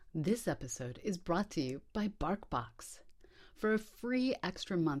This episode is brought to you by BarkBox. For a free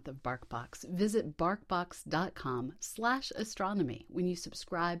extra month of BarkBox, visit barkbox.com/astronomy when you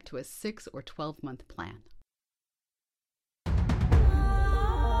subscribe to a 6 or 12-month plan.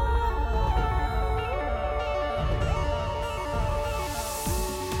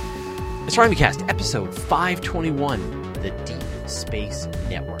 Astronomy Cast, episode 521, The Deep Space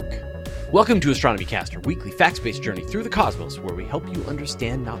Network. Welcome to Astronomy Cast, our weekly fact-based journey through the cosmos, where we help you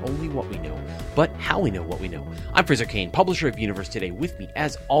understand not only what we know, but how we know what we know. I'm Fraser Cain, publisher of Universe Today. With me,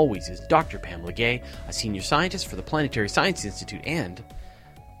 as always, is Dr. Pamela Gay, a senior scientist for the Planetary Science Institute and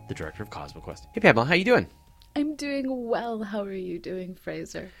the director of CosmoQuest. Hey, Pamela, how you doing? I'm doing well. How are you doing,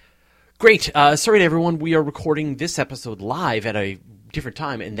 Fraser? Great. Sorry to everyone. We are recording this episode live at a different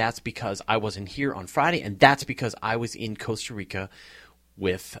time, and that's because I wasn't here on Friday, and that's because I was in Costa Rica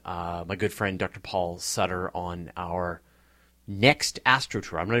with my good friend Dr. Paul Sutter on our next Astro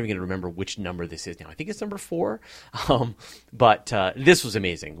Tour. I'm not even going to remember which number this is now. I think it's number 4. But this was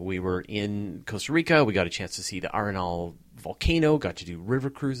amazing. We were in Costa Rica. We got a chance to see the Arenal volcano, got to do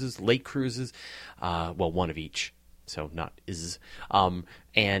river cruises, lake cruises, well, one of each. So not is,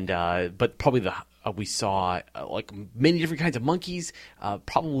 but probably we saw like many different kinds of monkeys.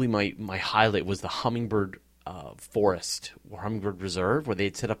 Probably my highlight was the hummingbird forest or hummingbird reserve, where they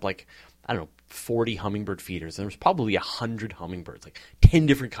had set up 40 hummingbird feeders, and there was probably 100 hummingbirds, like 10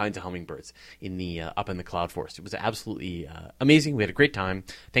 different kinds of hummingbirds in the up in the cloud forest. It was absolutely amazing. We had a great time.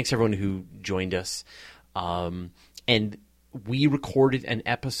 Thanks to everyone who joined us, and we recorded an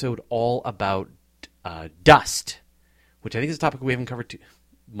episode all about dust, which I think is a topic we haven't covered too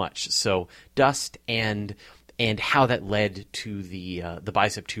much. So dust and how that led to the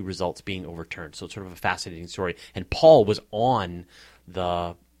Bicep 2 results being overturned. So it's sort of a fascinating story. And Paul was on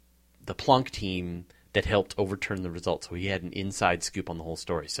the Planck team that helped overturn the results, so he had an inside scoop on the whole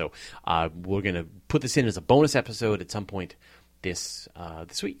story. So we're going to put this in as a bonus episode at some point this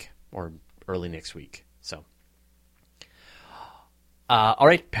week or early next week. So. All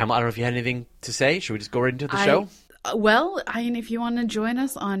right, Pamela, I don't know if you had anything to say. Should we just go right into the show? Well, if you want to join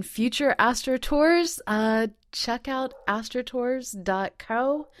us on future Astro Tours, check out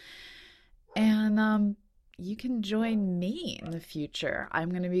astrotours.co, and you can join me in the future.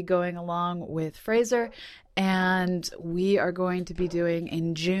 I'm going to be going along with Fraser, and we are going to be doing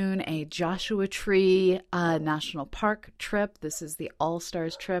in June a Joshua Tree National Park trip. This is the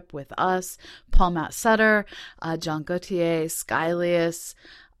All-Stars trip with us, Paul Matt Sutter, John Gauthier, Skylius.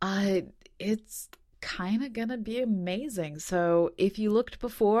 It's kind of gonna be amazing. So if you looked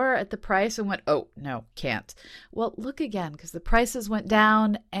before at the price and went, oh no, can't, well, look again, because the prices went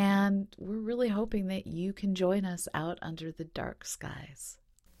down, and we're really hoping that you can join us out under the dark skies.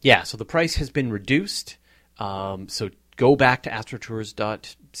 Yeah, so the price has been reduced. So go back to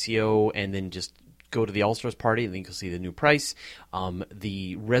astrotours.co and then just go to the All-Stars party, and then you'll see the new price.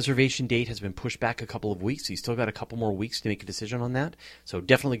 The reservation date has been pushed back a couple of weeks, so you still got a couple more weeks to make a decision on that. So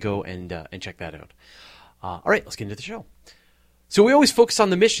definitely go and check that out. All right, let's get into the show. So we always focus on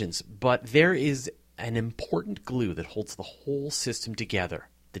the missions, but there is an important glue that holds the whole system together,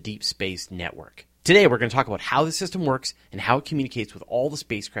 the Deep Space Network. Today we're going to talk about how the system works and how it communicates with all the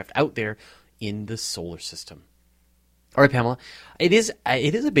spacecraft out there in the solar system. All right, Pamela, it is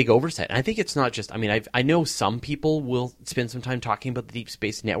a big oversight. And I think it's not just, I know some people will spend some time talking about the Deep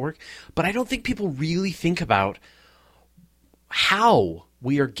Space Network, but I don't think people really think about how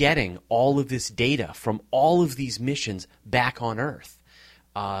we are getting all of this data from all of these missions back on Earth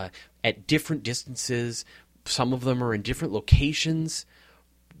at different distances. Some of them are in different locations.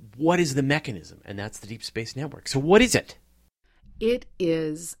 What is the mechanism? And that's the Deep Space Network. So what is it? It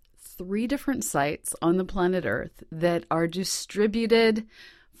is 3 different sites on the planet Earth that are distributed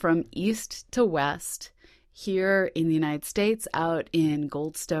from east to west here in the United States, out in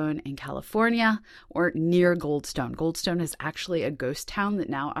Goldstone in California, or near Goldstone. Goldstone is actually a ghost town that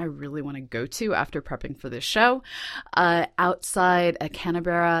now I really want to go to after prepping for this show. Outside of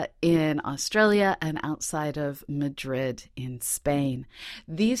Canberra in Australia, and outside of Madrid in Spain.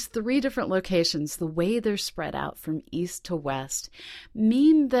 These 3 different locations, the way they're spread out from east to west,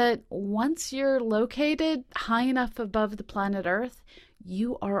 mean that once you're located high enough above the planet Earth,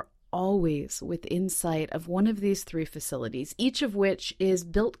 you are always within sight of one of these 3 facilities, each of which is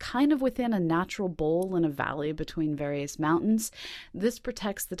built kind of within a natural bowl in a valley between various mountains. This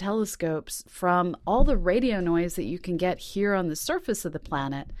protects the telescopes from all the radio noise that you can get here on the surface of the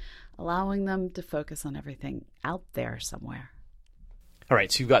planet, allowing them to focus on everything out there somewhere. All right,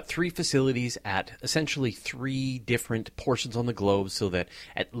 so you've got 3 facilities at essentially 3 different portions on the globe, so that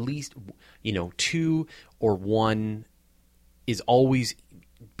at least, 2 or 1 is always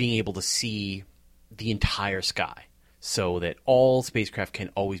being able to see the entire sky so that all spacecraft can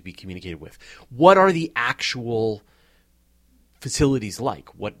always be communicated with. What are the actual facilities like?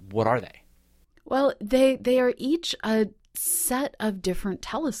 What are they? Well, they are each a set of different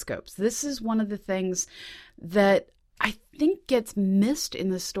telescopes. This is one of the things that I think gets missed in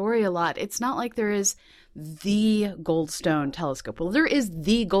the story a lot. It's not like there is the Goldstone telescope. Well, there is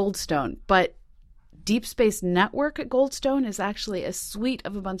the Goldstone, but Deep Space Network at Goldstone is actually a suite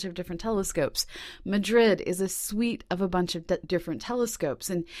of a bunch of different telescopes. Madrid is a suite of a bunch of different telescopes.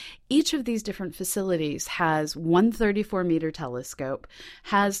 And each of these different facilities has one 34-meter telescope,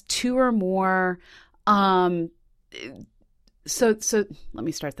 has two or more. So let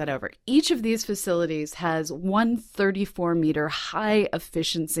me start that over. Each of these facilities has one 34-meter high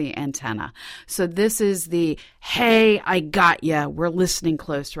efficiency antenna. So this is the, hey, I got ya, we're listening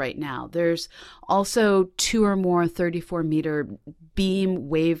close right now. There's also two or more 34-meter beam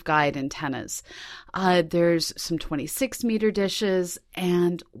waveguide antennas. There's some 26-meter dishes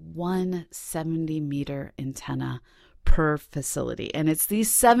and one 70-meter antenna per facility. And it's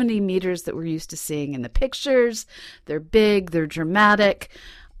these 70 meters that we're used to seeing in the pictures. They're big, they're dramatic.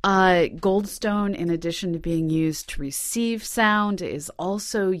 Goldstone, in addition to being used to receive sound, is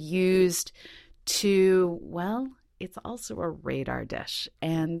also used to, well, it's also a radar dish.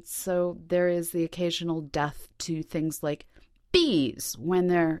 And so there is the occasional death to things like bees when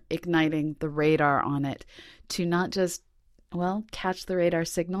they're igniting the radar on it to not just catch the radar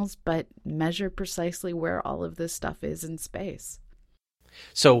signals, but measure precisely where all of this stuff is in space.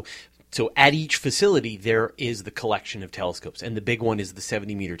 So at each facility, there is the collection of telescopes. And the big one is the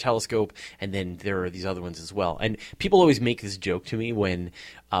 70-meter telescope. And then there are these other ones as well. And people always make this joke to me when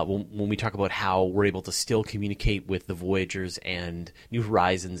we talk about how we're able to still communicate with the Voyagers and New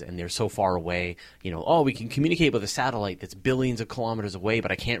Horizons, and they're so far away. We can communicate with a satellite that's billions of kilometers away,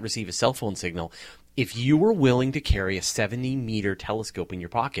 but I can't receive a cell phone signal. If you were willing to carry a 70-meter telescope in your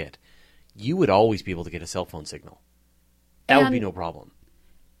pocket, you would always be able to get a cell phone signal. That would be no problem.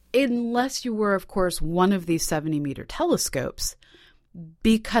 Unless you were, of course, one of these 70-meter telescopes,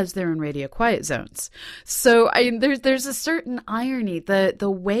 because they're in radio quiet zones. So there's a certain irony. The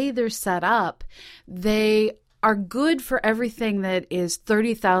way they're set up, they are good for everything that is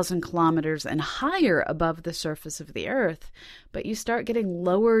 30,000 kilometers and higher above the surface of the Earth. But you start getting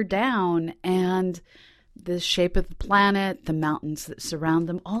lower down, and the shape of the planet, the mountains that surround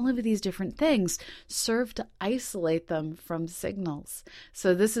them, all of these different things serve to isolate them from signals.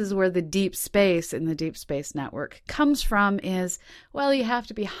 So this is where the deep space in the Deep Space Network comes from is, you have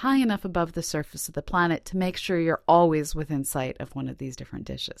to be high enough above the surface of the planet to make sure you're always within sight of one of these different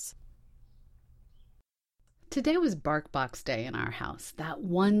dishes. Today was BarkBox Day in our house, that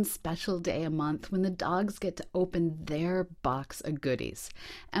one special day a month when the dogs get to open their box of goodies.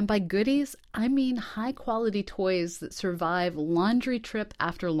 And by goodies, I mean high-quality toys that survive laundry trip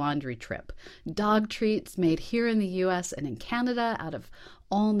after laundry trip. Dog treats made here in the U.S. and in Canada out of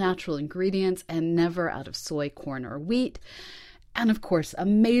all-natural ingredients and never out of soy, corn, or wheat. And of course,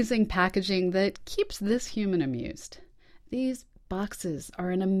 amazing packaging that keeps this human amused. These boxes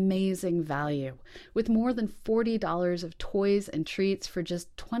are an amazing value, with more than $40 of toys and treats for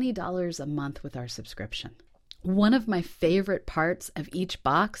just $20 a month with our subscription. One of my favorite parts of each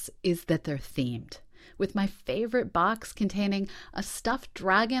box is that they're themed, with my favorite box containing a stuffed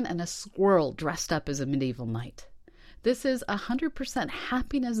dragon and a squirrel dressed up as a medieval knight. This is 100%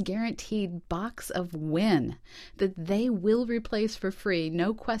 happiness guaranteed box of Win that they will replace for free,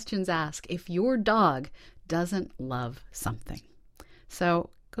 no questions asked, if your dog doesn't love something. So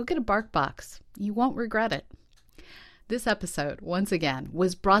go get a BarkBox. You won't regret it. This episode, once again,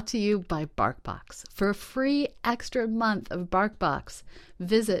 was brought to you by BarkBox. For a free extra month of BarkBox,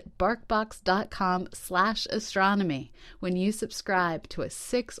 visit barkbox.com/astronomy when you subscribe to a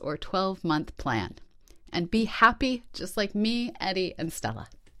 6 or 12-month plan. And be happy just like me, Eddie, and Stella.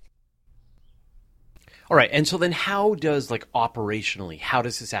 All right. And so then how does, operationally, how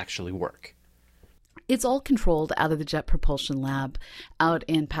does this actually work? It's all controlled out of the Jet Propulsion Lab out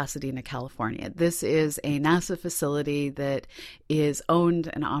in Pasadena, California. This is a NASA facility that is owned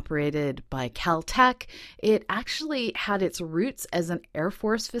and operated by Caltech. It actually had its roots as an Air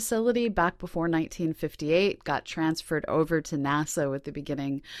Force facility back before 1958, got transferred over to NASA with the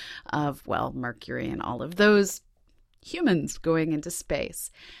beginning of, Mercury and all of those humans going into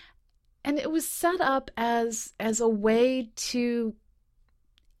space. And it was set up as a way to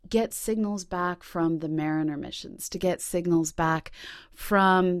get signals back from the Mariner missions, to get signals back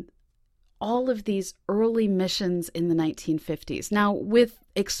from all of these early missions in the 1950s. Now, with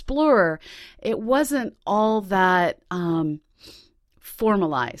Explorer, it wasn't all that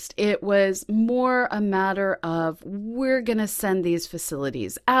formalized. It was more a matter of, we're going to send these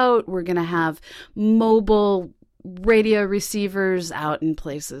facilities out. We're going to have mobile radio receivers out in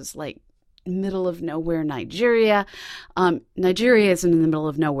places like middle of nowhere Nigeria. Nigeria isn't in the middle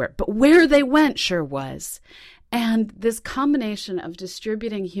of nowhere, but where they went sure was. And this combination of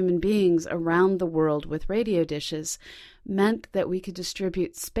distributing human beings around the world with radio dishes meant that we could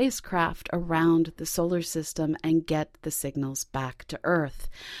distribute spacecraft around the solar system and get the signals back to Earth.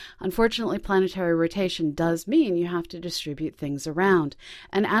 Unfortunately, planetary rotation does mean you have to distribute things around.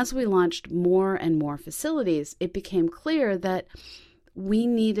 And as we launched more and more facilities, it became clear that we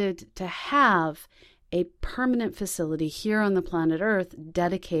needed to have a permanent facility here on the planet Earth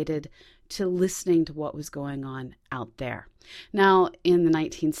dedicated to listening to what was going on out there. Now, in the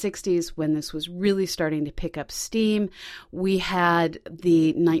 1960s, when this was really starting to pick up steam, we had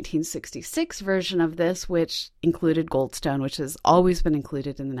the 1966 version of this, which included Goldstone, which has always been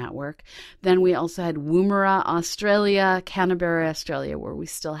included in the network. Then we also had Woomera, Australia, Canterbury, Australia, where we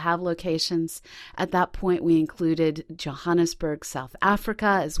still have locations. At that point, we included Johannesburg, South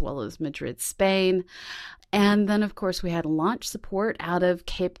Africa, as well as Madrid, Spain. And then, of course, we had launch support out of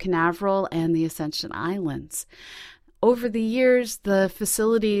Cape Canaveral and the Ascension Islands. Over the years, the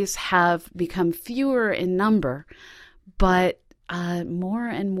facilities have become fewer in number, but more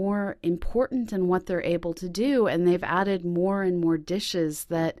and more important in what they're able to do. And they've added more and more dishes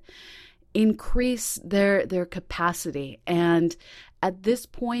that increase their capacity. And at this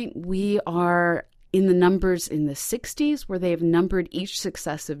point, we are in the numbers in the 60s, where they have numbered each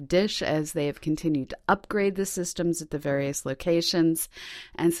successive dish as they have continued to upgrade the systems at the various locations.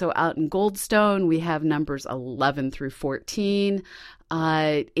 And so out in Goldstone, we have numbers 11 through 14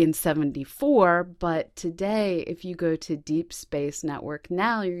 in 74. But today, if you go to Deep Space Network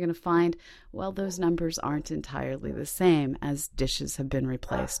now, you're going to find, well, those numbers aren't entirely the same as dishes have been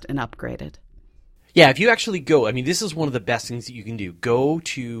replaced and upgraded. Yeah, if you actually go, I mean, this is one of the best things that you can do. Go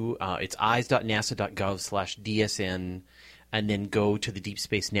to, it's eyes.nasa.gov/DSN, and then go to the Deep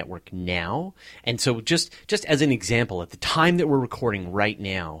Space Network now. And so just as an example, at the time that we're recording right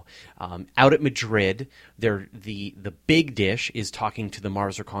now, out at Madrid, the big dish is talking to the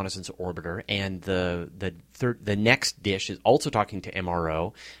Mars Reconnaissance Orbiter, and the next dish is also talking to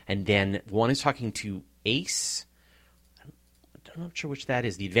MRO, and then one is talking to ACE. I'm not sure which that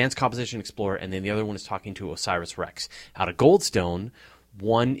is, the Advanced Composition Explorer, and then the other one is talking to OSIRIS-REx. Out of Goldstone,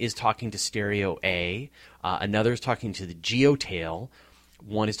 one is talking to Stereo A, another is talking to the Geotail,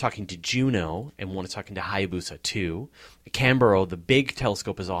 one is talking to Juno, and one is talking to Hayabusa 2. Canberra, the big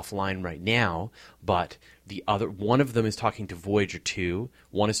telescope, is offline right now, but the other one of them is talking to Voyager 2,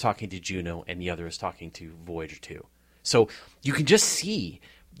 one is talking to Juno, and the other is talking to Voyager 2. So you can just see.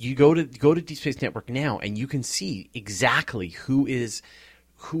 You go to Deep Space Network now, and you can see exactly who is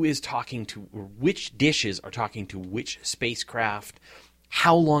talking to, or which dishes are talking to which spacecraft,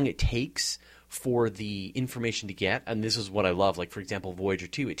 how long it takes for the information to get. And this is what I love. Like, for example, Voyager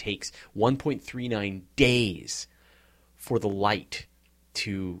 2, it takes 1.39 days for the light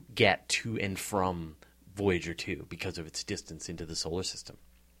to get to and from Voyager 2 because of its distance into the solar system.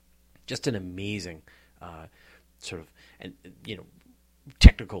 Just an amazing sort of, and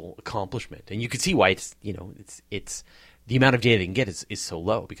technical accomplishment, and you can see why it's the amount of data they can get is so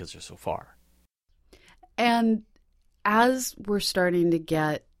low because they're so far. And as we're starting to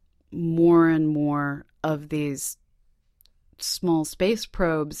get more and more of these small space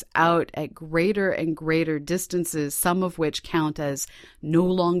probes out at greater and greater distances, some of which count as no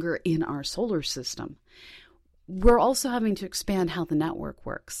longer in our solar system, we're also having to expand how the network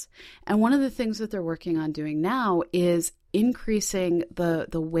works. And one of the things that they're working on doing now is increasing the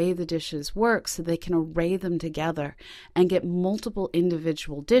way the dishes work so they can array them together and get multiple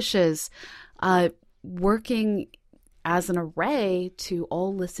individual dishes working as an array to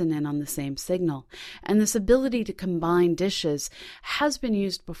all listen in on the same signal. And this ability to combine dishes has been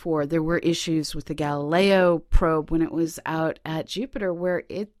used before. There were issues with the Galileo probe when it was out at Jupiter where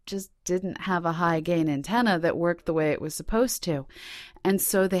it just didn't have a high gain antenna that worked the way it was supposed to. And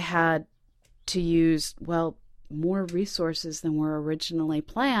so they had to use, more resources than were originally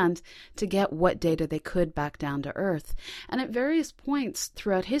planned to get what data they could back down to Earth. And at various points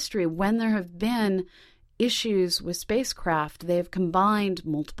throughout history, when there have been issues with spacecraft, they've combined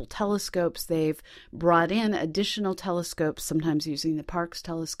multiple telescopes, they've brought in additional telescopes, sometimes using the Parkes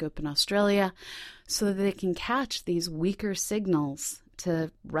telescope in Australia, so that they can catch these weaker signals to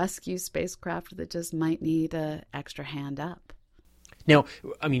rescue spacecraft that just might need an extra hand up. Now,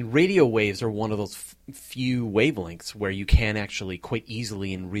 I mean, radio waves are one of those few wavelengths where you can actually quite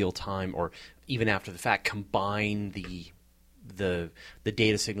easily in real time or even after the fact combine the the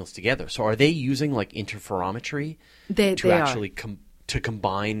data signals together. So are they using like interferometry They actually to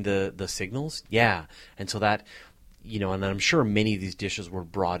combine the signals? Yeah. And so that, and I'm sure many of these dishes were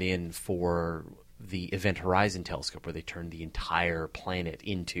brought in for the Event Horizon Telescope, where they turned the entire planet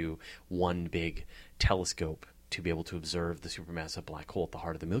into one big telescope to be able to observe the supermassive black hole at the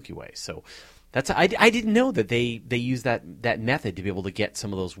heart of the Milky Way. So I didn't know that they use that method to be able to get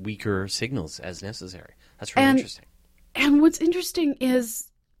some of those weaker signals as necessary. That's really interesting. And what's interesting is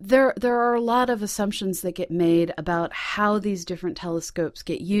there are a lot of assumptions that get made about how these different telescopes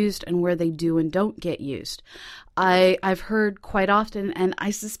get used and where they do and don't get used. I've heard quite often, and I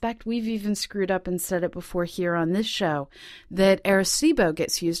suspect we've even screwed up and said it before here on this show, that Arecibo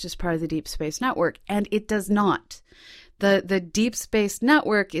gets used as part of the Deep Space Network, and it does not. The Deep Space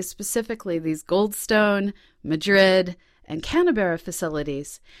Network is specifically these Goldstone, Madrid, and Canberra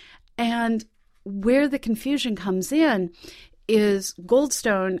facilities. And where the confusion comes in is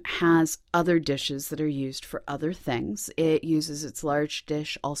Goldstone has other dishes that are used for other things. It uses its large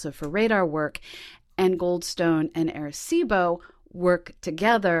dish also for radar work, and Goldstone and Arecibo work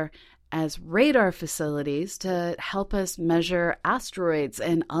together as radar facilities to help us measure asteroids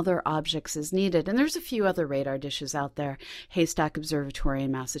and other objects as needed. And there's a few other radar dishes out there. Haystack Observatory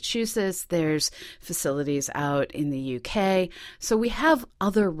in Massachusetts. There's facilities out in the UK. So we have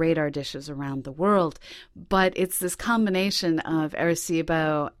other radar dishes around the world, but it's this combination of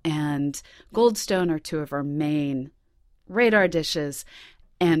Arecibo and Goldstone are two of our main radar dishes.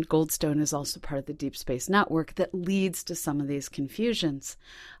 And Goldstone is also part of the Deep Space Network that leads to some of these confusions.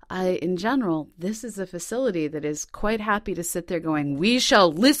 In general, this is a facility that is quite happy to sit there going, we shall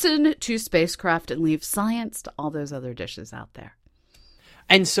listen to spacecraft and leave science to all those other dishes out there.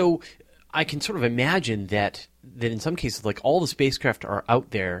 And so I can sort of imagine that in some cases, like all the spacecraft are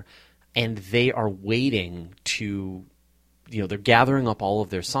out there and they are waiting to, they're gathering up all of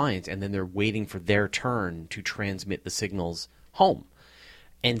their science and then they're waiting for their turn to transmit the signals home.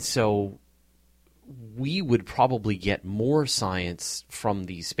 And so we would probably get more science from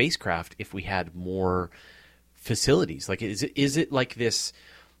these spacecraft if we had more facilities. Like, is it like this,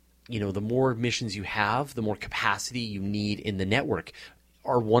 the more missions you have, the more capacity you need in the network?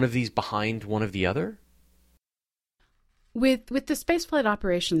 Are one of these behind one of the other? With the spaceflight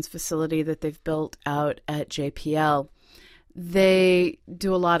operations facility that they've built out at JPL, they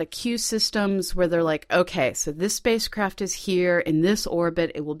do a lot of queue systems where they're like, okay, so this spacecraft is here in this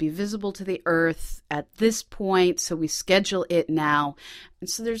orbit. It will be visible to the Earth at this point, so we schedule it now. And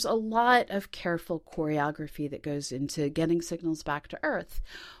so there's a lot of careful choreography that goes into getting signals back to Earth.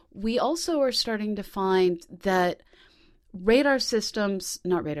 We also are starting to find that radio systems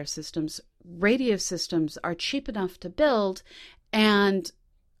are cheap enough to build and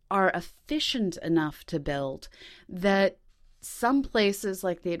are efficient enough to build that some places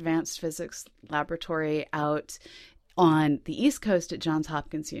like the Advanced Physics Laboratory out on the East Coast at Johns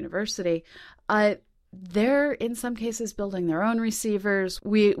Hopkins University, they're in some cases building their own receivers.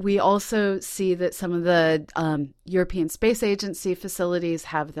 We also see that some of the European Space Agency facilities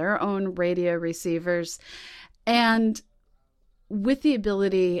have their own radio receivers. And with the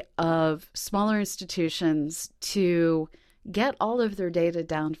ability of smaller institutions to get all of their data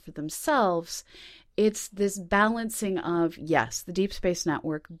down for themselves, it's this balancing of, yes, the Deep Space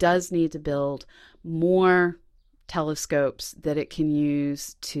Network does need to build more telescopes that it can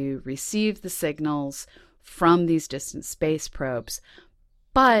use to receive the signals from these distant space probes.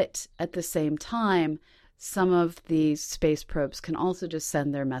 But at the same time, some of these space probes can also just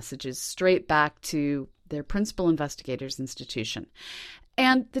send their messages straight back to their principal investigators institution.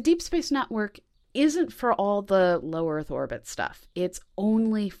 And the Deep Space Network isn't for all the low Earth orbit stuff. It's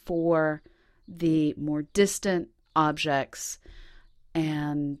only for the more distant objects,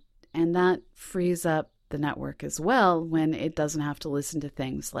 and that frees up the network as well when it doesn't have to listen to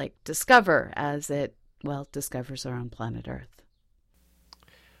things like Discover as it, discovers our own planet Earth.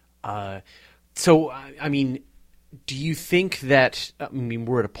 So, I mean, do you think that,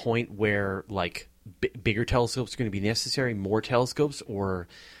 we're at a point where, like, bigger telescopes are going to be necessary, more telescopes, or,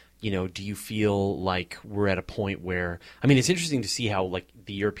 do you feel like we're at a point where, it's interesting to see how, like,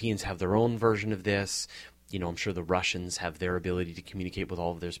 the Europeans have their own version of this. I'm sure the Russians have their ability to communicate with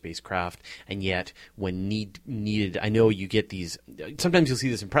all of their spacecraft, and yet when needed, I know you get these, sometimes you'll see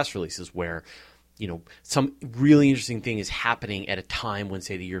this in press releases where, some really interesting thing is happening at a time when,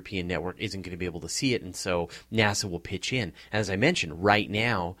 say, the European network isn't going to be able to see it, and so NASA will pitch in. As I mentioned, right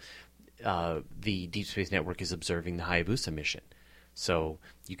now, the Deep Space Network is observing the Hayabusa mission. So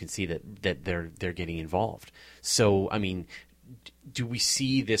you can see that they're getting involved. So, do we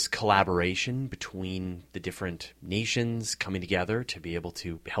see this collaboration between the different nations coming together to be able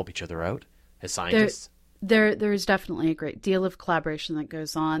to help each other out as scientists? There is definitely a great deal of collaboration that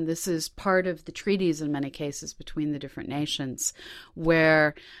goes on. This is part of the treaties in many cases between the different nations,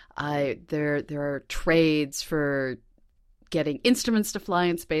 where there are trades for getting instruments to fly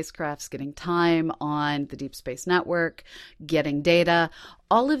in spacecrafts, getting time on the Deep Space Network, getting data.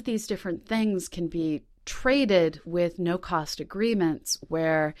 All of these different things can be traded with no-cost agreements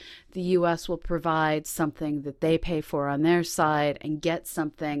where the U.S. will provide something that they pay for on their side and get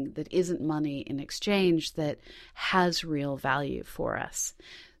something that isn't money in exchange that has real value for us.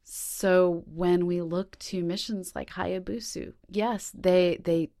 So when we look to missions like Hayabusa, yes,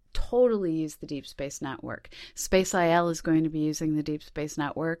 they totally use the Deep Space Network. Space IL is going to be using the Deep Space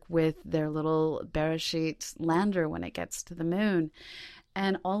Network with their little Beresheet lander when it gets to the moon.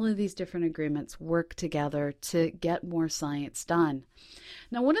 And all of these different agreements work together to get more science done.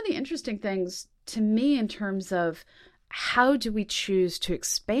 Now, one of the interesting things to me in terms of how do we choose to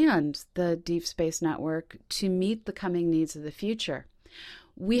expand the Deep Space Network to meet the coming needs of the future,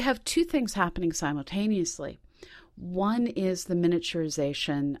 we have two things happening simultaneously. One is the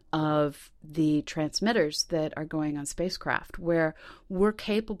miniaturization of the transmitters that are going on spacecraft, where we're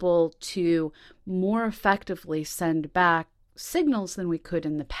capable to more effectively send back signals than we could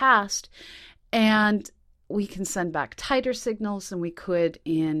in the past, and we can send back tighter signals than we could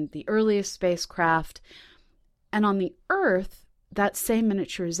in the earliest spacecraft. And on the Earth, that same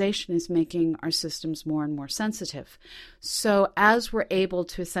miniaturization is making our systems more and more sensitive. So as we're able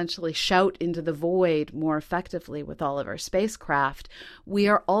to essentially shout into the void more effectively with all of our spacecraft, we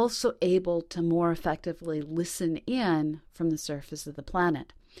are also able to more effectively listen in from the surface of the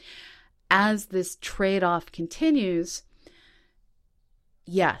planet. As this trade-off continues,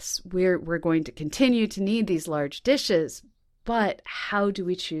 yes, we're going to continue to need these large dishes, but how do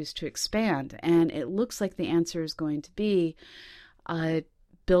we choose to expand? And it looks like the answer is going to be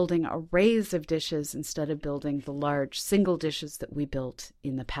building arrays of dishes instead of building the large single dishes that we built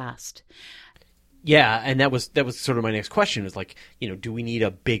in the past. Yeah, and that was sort of my next question, was like, do we need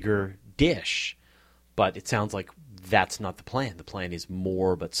a bigger dish? But it sounds like that's not the plan. The plan is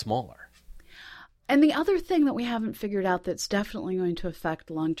more but smaller. And the other thing that we haven't figured out that's definitely going to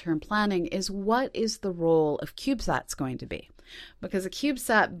affect long-term planning is what is the role of CubeSats going to be? Because a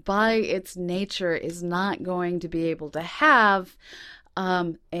CubeSat, by its nature, is not going to be able to have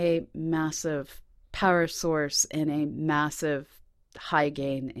a massive power source and a massive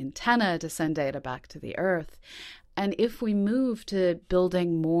high-gain antenna to send data back to the Earth. And if we move to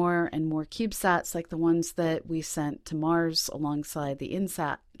building more and more CubeSats like the ones that we sent to Mars alongside the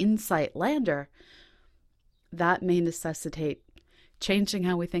InSight lander, that may necessitate changing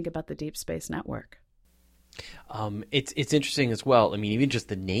how we think about the Deep Space Network. It's interesting as well. I mean, even just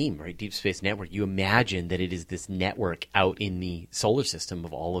the name, right? Deep Space Network. You imagine that it is this network out in the solar system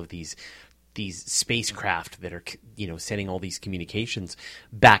of all of these spacecraft that are, sending all these communications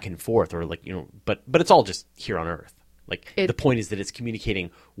back and forth, or but it's all just here on Earth. The point is that it's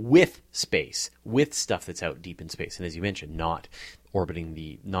communicating with space, with stuff that's out deep in space, and as you mentioned, not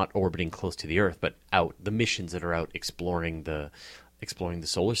orbiting close to the Earth, but out, the missions that are out exploring the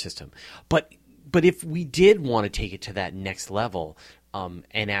solar system. But if we did want to take it to that next level,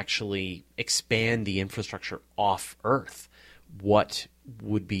 and actually expand the infrastructure off Earth, what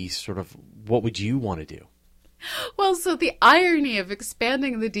would you want to do? Well, so the irony of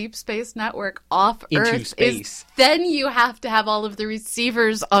expanding the Deep Space Network off into Earth space is then you have to have all of the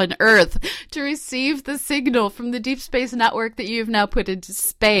receivers on Earth to receive the signal from the Deep Space Network that you've now put into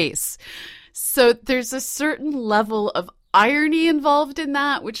space. So there's a certain level of irony involved in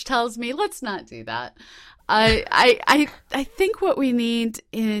that, which tells me let's not do that. I think what we need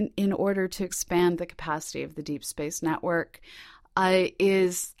in order to expand the capacity of the Deep Space Network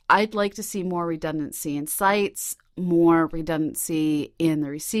is I'd like to see more redundancy in sites, more redundancy in the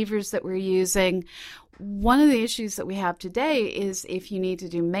receivers that we're using. One of the issues that we have today is if you need to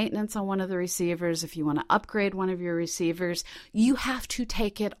do maintenance on one of the receivers, if you want to upgrade one of your receivers, you have to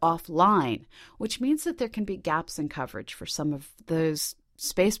take it offline, which means that there can be gaps in coverage for some of those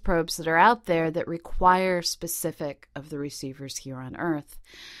space probes that are out there that require specific of the receivers here on Earth.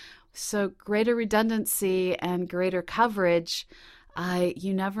 So greater redundancy and greater coverage,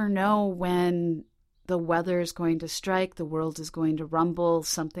 you never know when the weather is going to strike, the world is going to rumble,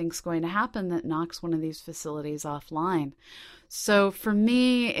 something's going to happen that knocks one of these facilities offline. So for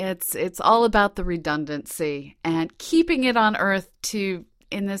me, it's all about the redundancy and keeping it on Earth to,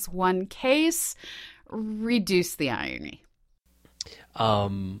 in this one case, reduce the irony.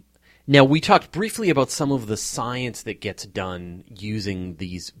 Now, we talked briefly about some of the science that gets done using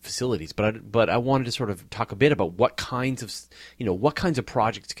these facilities, but I wanted to sort of talk a bit about what kinds of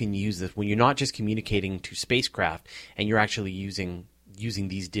projects can use this when you're not just communicating to spacecraft and you're actually using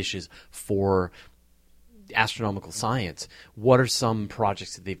these dishes for astronomical science. What are some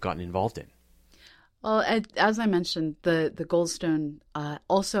projects that they've gotten involved in? Well, as I mentioned, the Goldstone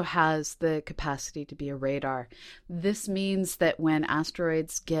also has the capacity to be a radar. This means that when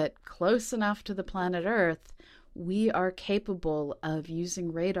asteroids get close enough to the planet Earth, we are capable of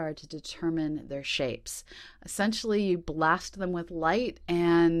using radar to determine their shapes. Essentially, you blast them with light,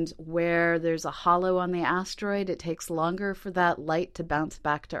 and where there's a hollow on the asteroid, it takes longer for that light to bounce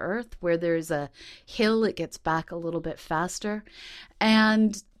back to Earth. Where there's a hill, it gets back a little bit faster.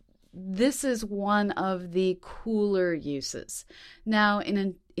 And this is one of the cooler uses. Now,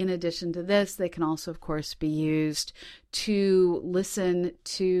 in addition to this, they can also, of course, be used to listen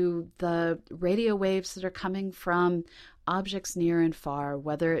to the radio waves that are coming from objects near and far,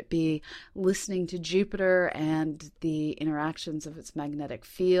 whether it be listening to Jupiter and the interactions of its magnetic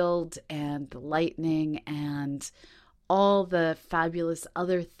field and the lightning and all the fabulous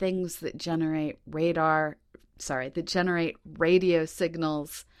other things that generate radio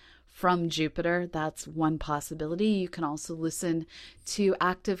signals from Jupiter. That's one possibility. You can also listen to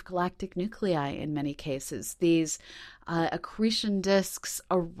active galactic nuclei in many cases. These accretion disks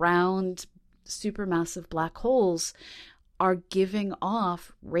around supermassive black holes are giving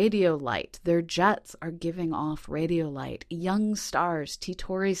off radio light. Their jets are giving off radio light. Young stars,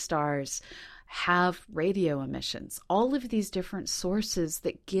 T-Tauri stars, have radio emissions. All of these different sources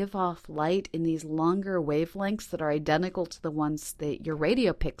that give off light in these longer wavelengths that are identical to the ones that your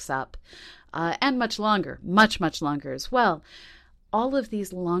radio picks up, and much longer, much longer as well. All of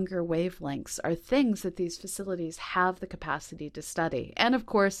these longer wavelengths are things that these facilities have the capacity to study. And of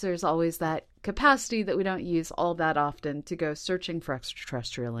course, there's always that capacity that we don't use all that often to go searching for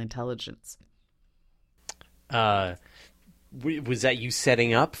extraterrestrial intelligence. Was that you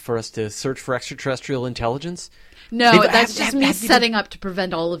setting up for us to search for extraterrestrial intelligence? No, that's just me setting up to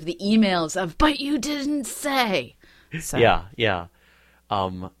prevent all of the emails of, but you didn't say. So. Yeah.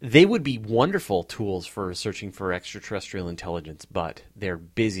 They would be wonderful tools for searching for extraterrestrial intelligence, but they're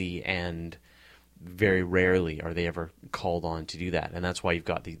busy and very rarely are they ever called on to do that. And that's why you've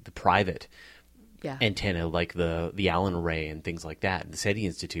got the private antenna like the Allen Array and things like that. And the SETI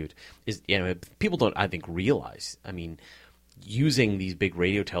Institute is, people don't, I think, realize, using these big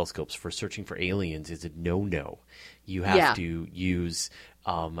radio telescopes for searching for aliens is a no-no. You have to use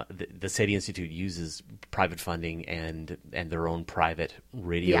the SETI Institute uses private funding and their own private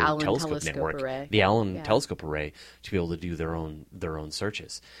radio telescope network, the Allen Telescope Array, to be able to do their own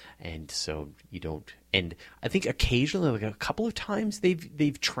searches. And so you don't. And I think occasionally, like a couple of times,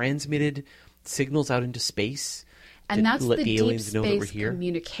 they've transmitted signals out into space. And that's the Deep Space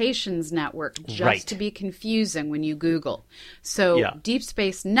Communications Network, just to be confusing when you Google. So Deep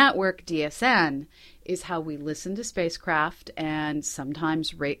Space Network, DSN, is how we listen to spacecraft and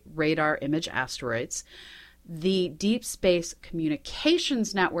sometimes radar image asteroids. The Deep Space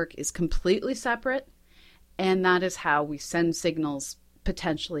Communications Network is completely separate, and that is how we send signals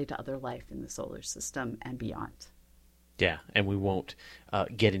potentially to other life in the solar system and beyond. Yeah, and we won't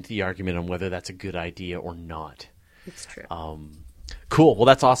get into the argument on whether that's a good idea or not. It's true. Cool. Well,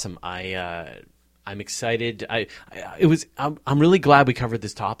 that's awesome. I'm excited. I'm really glad we covered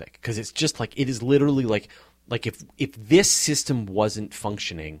this topic because it's just like it is literally like if this system wasn't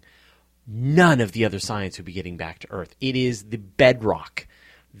functioning, none of the other science would be getting back to Earth. It is the bedrock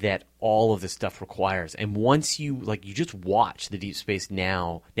that all of this stuff requires. And once you just watch the Deep Space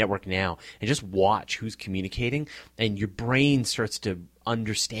Network now and just watch who's communicating, and your brain starts to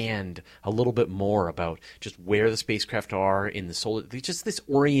understand a little bit more about just where the spacecraft are in the solar, just this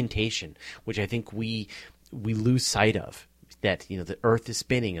orientation, which I think we lose sight of. That the Earth is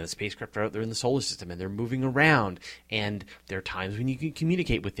spinning and the spacecraft are out there in the solar system and they're moving around, and there are times when you can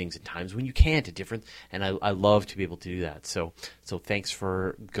communicate with things and times when you can't. And I love to be able to do that. So thanks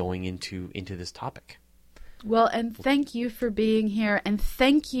for going into this topic. Well, and thank you for being here, and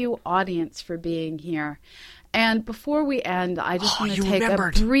thank you, audience, for being here. And before we end, I just want to take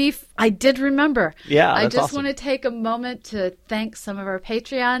a brief... I did remember. Yeah, I that's just awesome. want to take a moment to thank some of our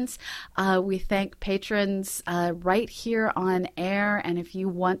Patreons. We thank patrons right here on air. And if you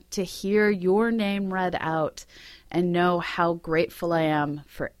want to hear your name read out and know how grateful I am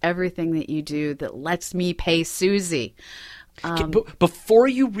for everything that you do that lets me pay Susie... Before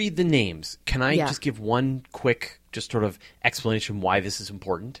you read the names, can I just give one quick just sort of explanation why this is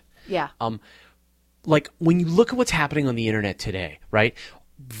important? Yeah. Like when you look at what's happening on the internet today, right?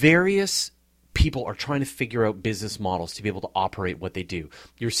 various people are trying to figure out business models to be able to operate what they do.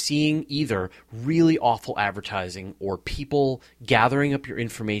 You're seeing either really awful advertising or people gathering up your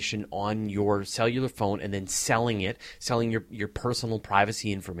information on your cellular phone and then selling your personal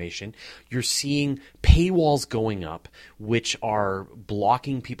privacy information. You're seeing paywalls going up, which are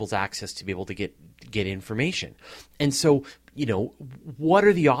blocking people's access to be able to get information. And so, what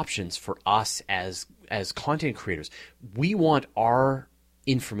are the options for us as content creators? We want our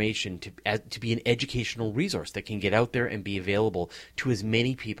information to be an educational resource that can get out there and be available to as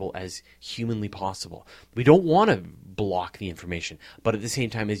many people as humanly possible. We don't want to block the information, but at the same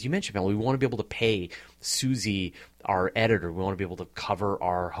time, as you mentioned, Pamela, we want to be able to pay Susie, our editor. We want to be able to cover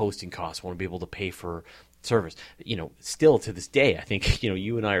our hosting costs. We want to be able to pay for service. Still to this day, I think,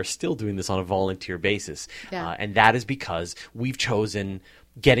 you and I are still doing this on a volunteer basis. Yeah. And that is because we've chosen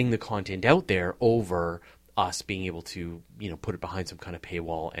getting the content out there over us being able to, put it behind some kind of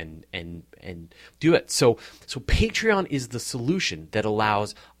paywall and do it. So Patreon is the solution that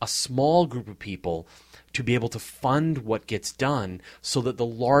allows a small group of people to be able to fund what gets done so that the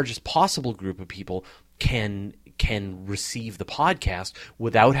largest possible group of people can receive the podcast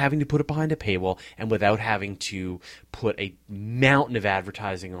without having to put it behind a paywall and without having to put a mountain of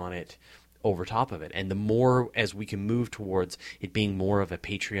advertising on it over top of it. And the more as we can move towards it being more of a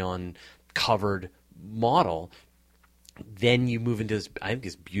Patreon covered model, then you move into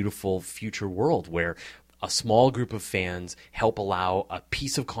this beautiful future world where a small group of fans help allow a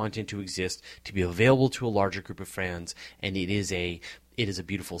piece of content to exist, to be available to a larger group of fans, and it is a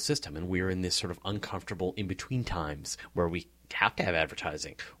beautiful system. And we're in this sort of uncomfortable in-between times where we have to have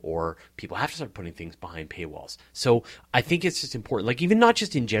advertising or people have to start putting things behind paywalls. So I think it's just important, like even not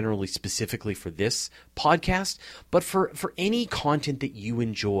just in generally specifically for this podcast, but for any content that you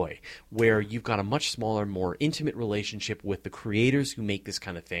enjoy where you've got a much smaller, more intimate relationship with the creators who make this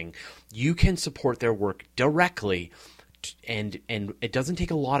kind of thing, you can support their work directly, and it doesn't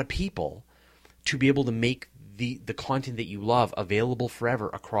take a lot of people to be able to make the content that you love available forever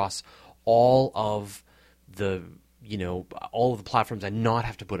across all of the platforms and not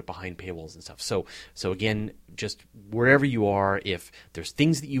have to put it behind paywalls and stuff. So again, just wherever you are, if there's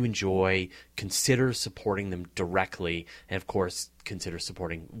things that you enjoy, consider supporting them directly. And of course, consider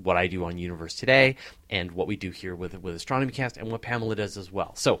supporting what I do on Universe Today and what we do here with Astronomy Cast and what Pamela does as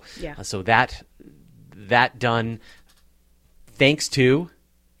well. So, yeah. So that done. Thanks to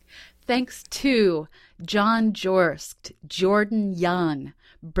John Jorst, Jordan Young,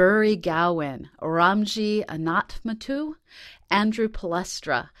 Burry Gowan, Ramji Anatmatu, Andrew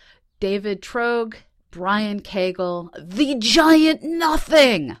Palestra, David Trogue, Brian Cagle, The Giant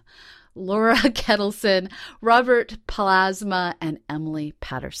Nothing, Laura Kettleson, Robert Plasma, and Emily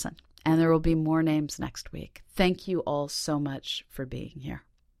Patterson. And there will be more names next week. Thank you all so much for being here.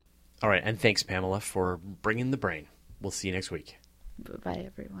 All right, and thanks, Pamela, for bringing the brain. We'll see you next week. Bye,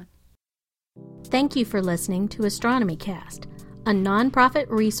 everyone. Thank you for listening to Astronomy Cast, a nonprofit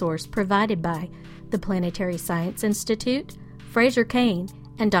resource provided by the Planetary Science Institute, Fraser Cain,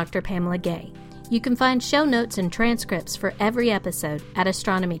 and Dr. Pamela Gay. You can find show notes and transcripts for every episode at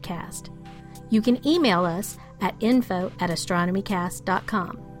Astronomy Cast. You can email us at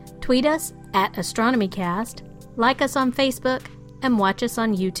info@astronomycast.com. Tweet us at AstronomyCast, like us on Facebook, and watch us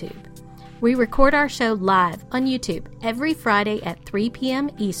on YouTube. We record our show live on YouTube every Friday at 3 p.m.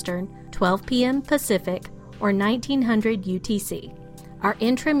 Eastern, 12 p.m. Pacific, or 1900 UTC. Our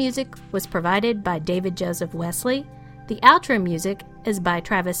intro music was provided by David Joseph Wesley, the outro music is by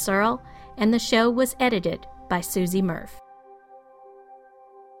Travis Searle, and the show was edited by Susie Murph.